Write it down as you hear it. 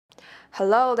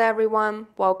Hello everyone,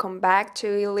 welcome back to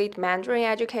Elite Mandarin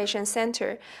Education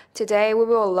Center. Today we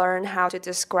will learn how to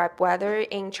describe weather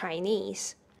in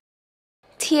Chinese.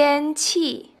 天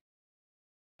气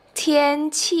天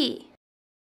气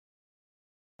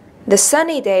The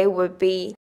sunny day would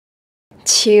be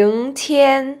晴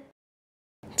天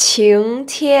晴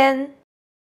天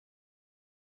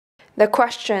The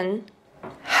question,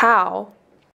 how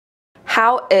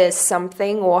is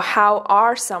something or how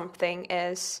are something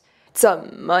is 怎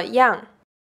么样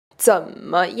怎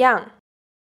么样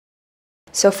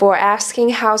So for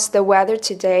asking how's the weather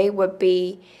today would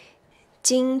be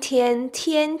今天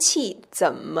天气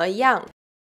怎么样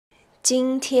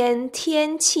今天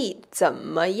天气怎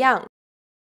么样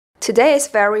Today is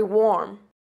very warm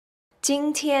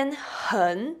今天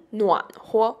很暖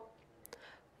和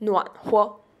暖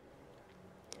和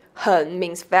很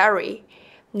means very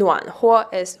暖和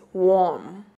is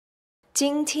warm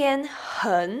今天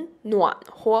很暖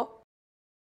和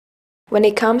When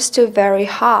it comes to very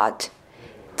hot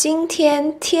今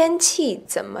天天气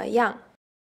怎么样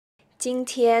今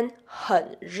天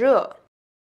很热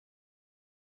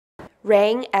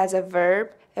Rain as a verb,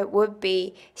 it would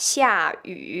be 下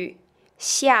雨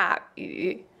下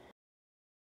雨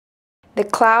The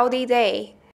cloudy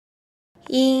day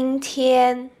阴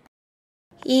天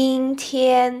阴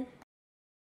天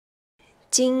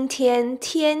今天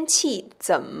天气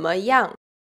怎么样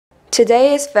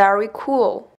Today is very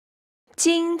cool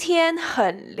今天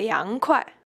很凉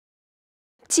快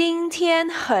今天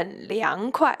很凉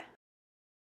快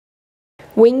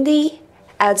Windy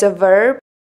as a verb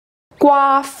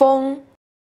刮风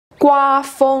刮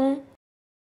风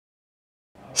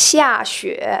下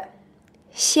雪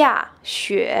下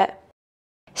雪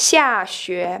下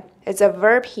雪 is a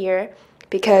verb here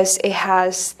because it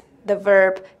has the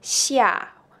verb 下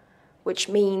which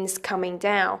means coming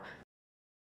down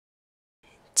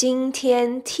今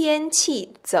天天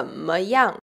气怎么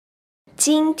样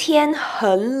今天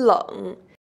很冷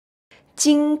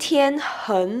今天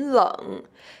很冷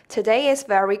Today is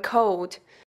very cold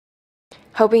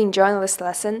Hope you enjoyed this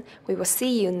lesson. We will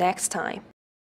see you next time.